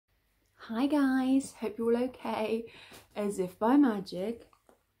Hi guys, hope you're all okay. As if by magic,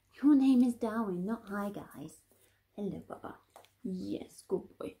 your name is Darwin, not hi guys. Hello Baba. Yes, good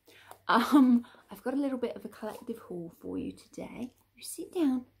boy. I've got a little bit of a collective haul for you today. You sit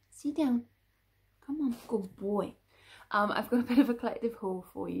down, come on, good boy. I've got a bit of a collective haul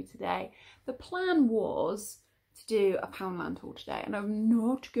for you today. The plan was to do a Poundland haul today, and I'm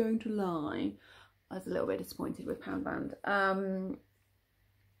not going to lie, I was a little bit disappointed with Poundland.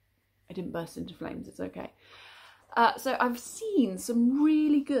 I didn't burst into flames, it's okay. So I've seen some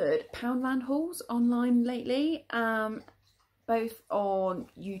really good Poundland hauls online lately, both on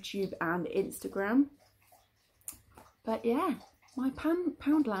YouTube and Instagram. But yeah, my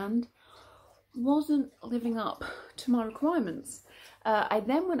Poundland wasn't living up to my requirements. I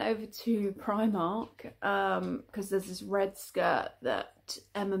then went over to Primark because there's this red skirt that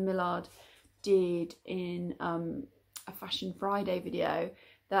Emma Millard did in a Fashion Friday video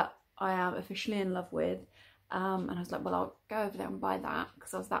that I am officially in love with, and I was like, well, I'll go over there and buy that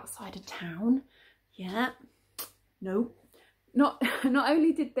because I was that side of town. Yeah, no, not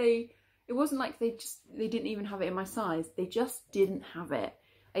only did they, it wasn't like they didn't even have it in my size, they just didn't have it.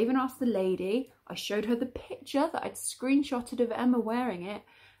 I even asked the lady, I showed her the picture that I'd screenshotted of Emma wearing it.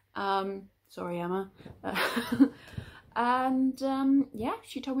 Sorry Emma. And yeah,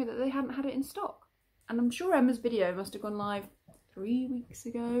 she told me that they hadn't had it in stock. And I'm sure Emma's video must have gone live 3 weeks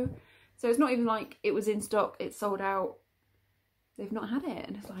ago. So it's not even like it was in stock, it's sold out. They've not had it.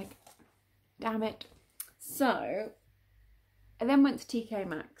 And it's like, damn it. So I then went to TK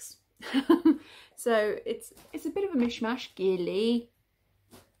Maxx. So it's a bit of a mishmash. Gilly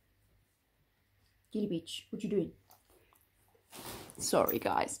Beach, what you doing? Sorry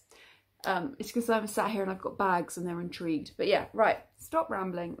guys. It's because I'm sat here and I've got bags and they're intrigued. But yeah, right, stop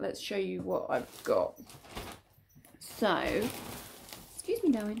rambling. Let's show you what I've got. So, excuse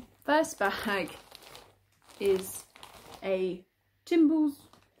me, Darwin. First bag is a Thimbles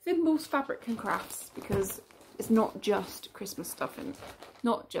Fabric and Crafts, because it's not just Christmas stuff and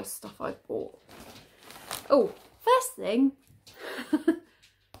not just stuff I've bought. Oh, first thing,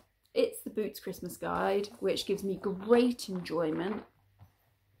 it's the Boots Christmas Guide, which gives me great enjoyment.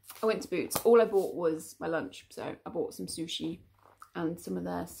 I went to Boots, all I bought was my lunch, so I bought some sushi and some of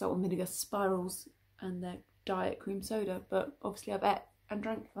their salt and vinegar spirals and their diet cream soda, but obviously I've ate and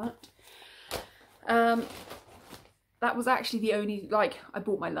drank that. That was actually the only, like, I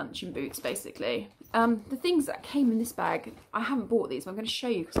bought my lunch in Boots basically. The things that came in this bag, I haven't bought these, but I'm going to show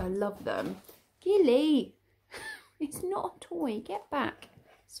you because I love them. Gilly, it's not a toy, get back.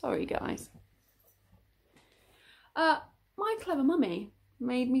 Sorry guys. My clever mummy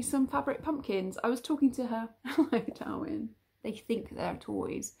made me some fabric pumpkins. I was talking to her. Hello Darwin. They think they're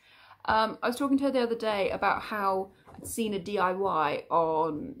toys. I was talking to her the other day about how I'd seen a DIY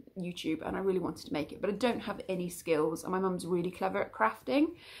on YouTube and I really wanted to make it, but I don't have any skills, and my mum's really clever at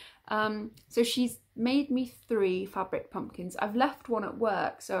crafting. So she's made me 3 fabric pumpkins. I've left one at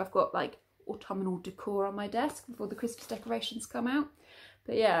work, so I've got like autumnal decor on my desk before the Christmas decorations come out.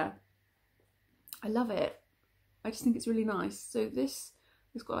 But yeah, I love it. I just think it's really nice. So this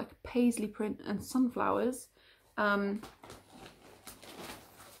has got like a paisley print and sunflowers. And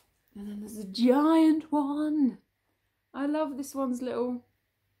then there's a giant one. I love this one's little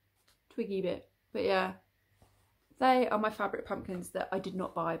twiggy bit. But yeah, they are my fabric pumpkins that I did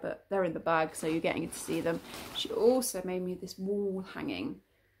not buy, but they're in the bag, so you're getting to see them. She also made me this wall hanging,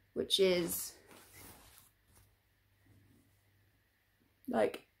 which is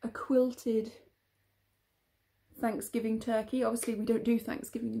like a quilted Thanksgiving turkey. Obviously we don't do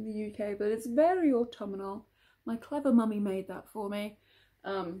Thanksgiving in the UK, but it's very autumnal. My clever mummy made that for me.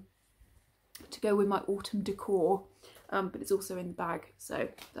 To go with my autumn decor, but it's also in the bag, so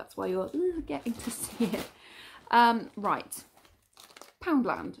that's why you're getting to see it. Right,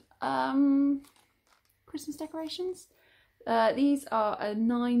 Poundland, Christmas decorations. These are a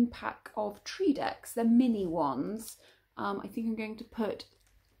 9-pack of tree decks. They're mini ones. I think I'm going to put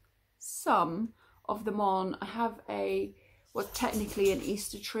some of them on. I have what's technically an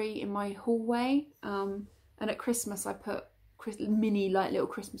Easter tree in my hallway, and at Christmas I put mini like little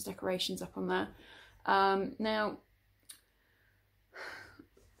Christmas decorations up on there. Now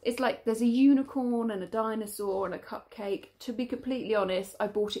it's like there's a unicorn and a dinosaur and a cupcake. To be completely honest, I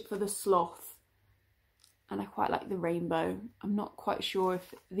bought it for the sloth and I quite like the rainbow. I'm not quite sure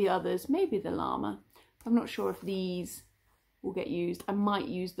if the others, maybe the llama, I'm not sure if these will get used. I might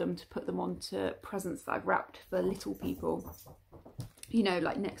use them to put them onto presents that I've wrapped for little people, you know,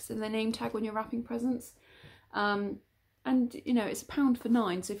 like next to the name tag when you're wrapping presents. And you know, it's £1 for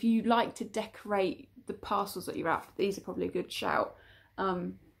 9, so if you like to decorate the parcels that you wrap, these are probably a good shout.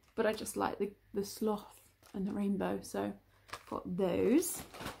 but I just like the sloth and the rainbow, so got those.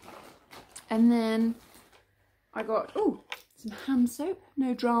 And then I got, oh, some hand soap,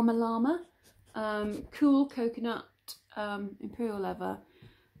 No Drama Llama, cool coconut, imperial leather.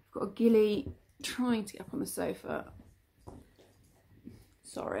 I've got a Gilly trying to get up on the sofa.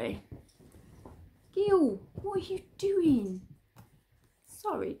 Sorry. Gil, what are you doing?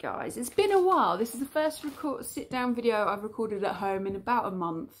 Sorry guys, it's been a while. This is the first sit down video I've recorded at home in about a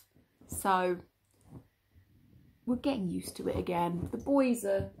month. So we're getting used to it again. The boys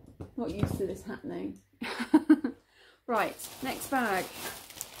are not used to this happening. Right, next bag.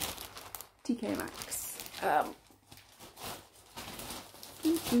 TK Maxx.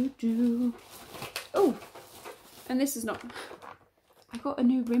 Oh, and this is not... I got a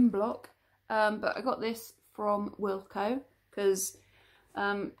new rim block, but I got this from Wilko because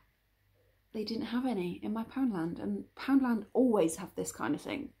they didn't have any in my Poundland, and Poundland always have this kind of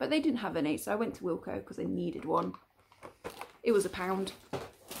thing, but they didn't have any, so I went to Wilko because I needed one. It was £1.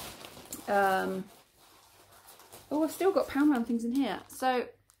 Oh, I've still got Poundland things in here. So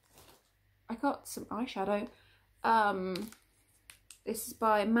I got some eyeshadow. This is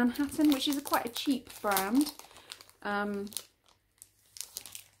by Manhattan, which is quite a cheap brand.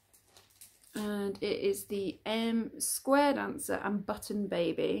 And it is the M Square Dancer and Button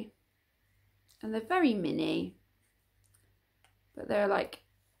Baby. And they're very mini, but they're like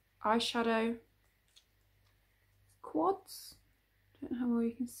eyeshadow quads. Don't know how well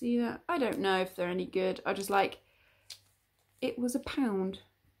you can see that. I don't know if they're any good. I just like, it was £1.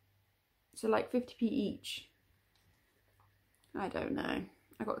 So like 50p each. I don't know.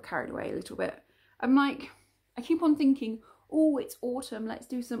 I got carried away a little bit. I'm like, I keep on thinking, oh, it's autumn, let's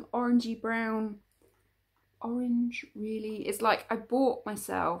do some orangey brown. Orange, really? It's like I bought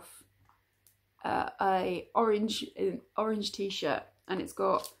myself a orange t-shirt, and it's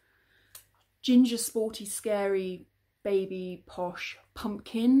got ginger, sporty, scary, baby, posh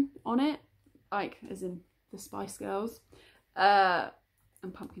pumpkin on it, like as in the Spice Girls, and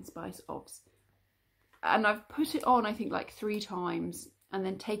pumpkin spice obs. And I've put it on, I think, like 3 times and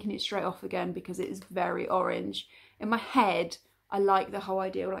then taken it straight off again because it is very orange. In my head, I like the whole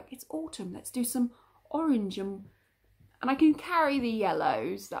idea, like, it's autumn, let's do some orange. And I can carry the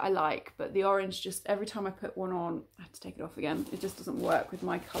yellows that I like, but the orange, just every time I put one on, I have to take it off again. It just doesn't work with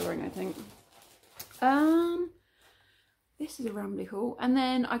my colouring, I think. This is a rambly haul. And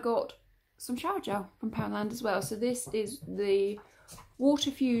then I got some shower gel from Poundland as well. So this is the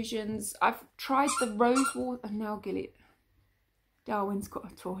Water Fusions. I've tried the rose water, and now Gilly, Darwin's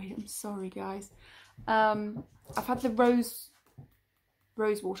got a toy. I'm sorry guys. I've had the rose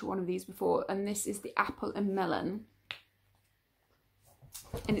water one of these before, and this is the apple and melon,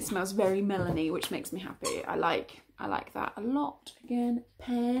 and it smells very melony, which makes me happy. I like that a lot. Again,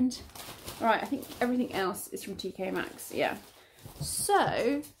 panned. Right, I think everything else is from TK Maxx. Yeah.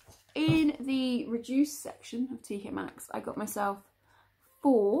 So in the reduced section of TK Maxx, I got myself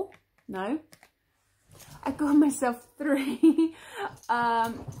 3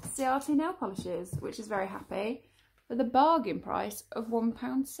 CRT nail polishes, which is very happy, for the bargain price of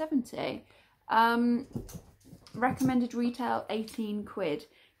 £1.70. Recommended retail £18.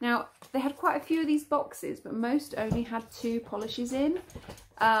 Now, they had quite a few of these boxes, but most only had 2 polishes in,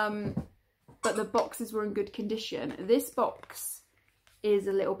 but the boxes were in good condition. This box is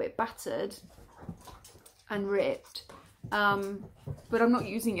a little bit battered and ripped, but I'm not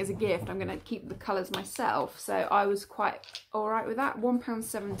using it as a gift. I'm going to keep the colours myself, so I was quite alright with that.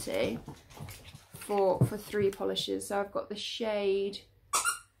 £1.70 for 3 polishes. So I've got the shade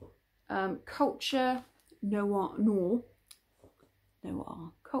Culture Noir,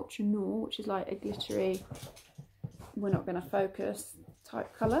 Culture Noir, which is like a glittery, we're not going to focus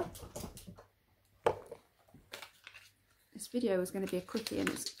type colour. This video is going to be a quickie and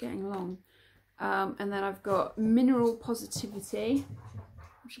it's getting long. And then I've got Mineral Positivity,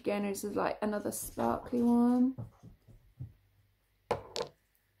 which again is like another sparkly one.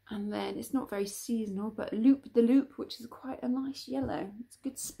 And then it's not very seasonal, but Loop the Loop, which is quite a nice yellow. It's a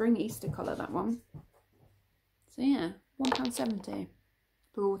good spring Easter colour, that one. So yeah, £1.70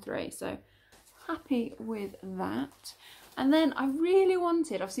 for all 3. So happy with that. And then I really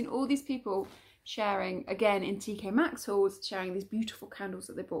wanted, I've seen all these people sharing, again in TK Maxx hauls, sharing these beautiful candles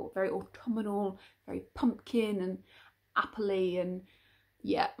that they bought. Very autumnal, very pumpkin and appley, and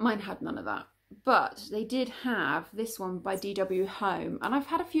yeah, mine had none of that. But they did have this one by DW Home, and I've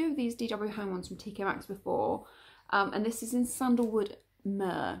had a few of these DW Home ones from TK Maxx before, and this is in Sandalwood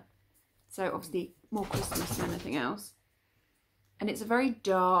Myrrh, so obviously more Christmas than anything else. And it's a very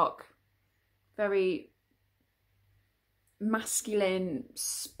dark, very masculine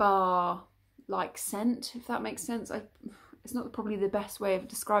spa like scent, if that makes sense. It's not probably the best way of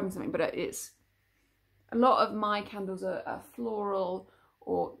describing something, but it's a lot of my candles are floral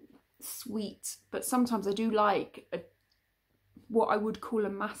or sweet, but sometimes I do like what I would call a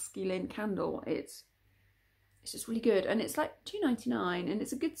masculine candle. It's just really good, and it's like £2.99, and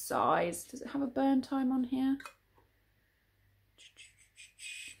it's a good size. Does it have a burn time on here?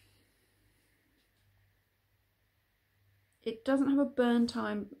 It doesn't have a burn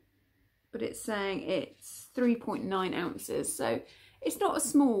time, but it's saying it's 3.9 ounces, so it's not a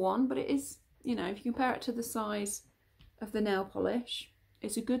small one, but it is, you know, if you compare it to the size of the nail polish,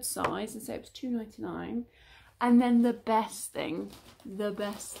 it's a good size, and so it was £2.99. And then the best thing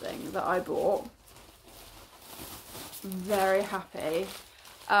that I bought, very happy.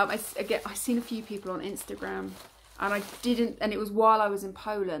 I've seen a few people on Instagram, and it was while I was in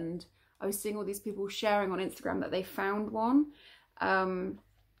Poland. I was seeing all these people sharing on Instagram that they found one. And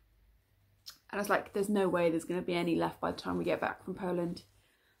I was like, there's no way there's going to be any left by the time we get back from Poland.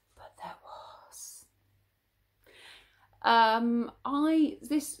 But there was.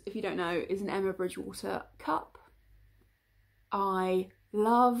 This, if you don't know, is an Emma Bridgewater cup. I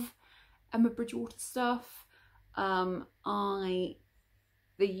love Emma Bridgewater stuff. There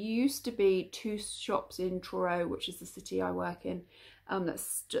used to be 2 shops in Truro, which is the city I work in, that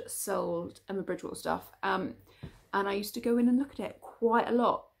just sold Emma Bridgewater stuff. And I used to go in and look at it quite a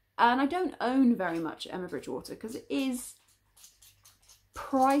lot. And I don't own very much Emma Bridgewater because it is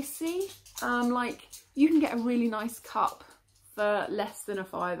pricey. Like, you can get a really nice cup for less than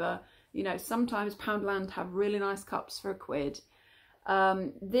 £5. You know, sometimes Poundland have really nice cups for £1.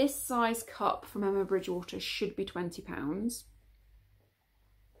 This size cup from Emma Bridgewater should be £20.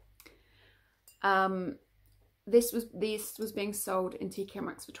 This was being sold in TK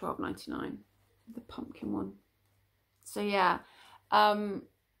Maxx for £12.99, the pumpkin one. So yeah,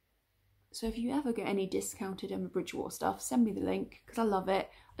 so if you ever get any discounted Emma Bridgewater stuff, send me the link, because I love it.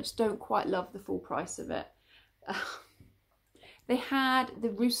 I just don't quite love the full price of it. They had the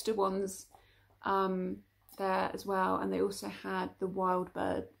rooster ones there as well, and they also had the wild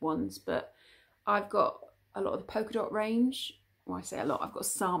bird ones, but I've got a lot of the polka dot range. Well, I say a lot, I've got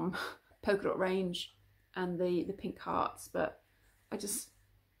some polka dot range and the pink hearts, but I just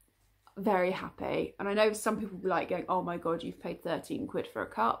very happy. And I know some people will be like going, oh my god, you've paid 13 quid for a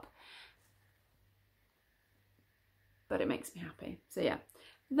cup, but it makes me happy. So yeah,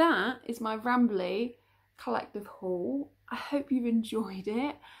 that is my rambly collective haul. I hope you've enjoyed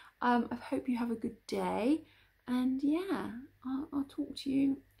it. I hope you have a good day, and yeah, I'll talk to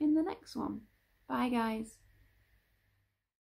you in the next one. Bye guys.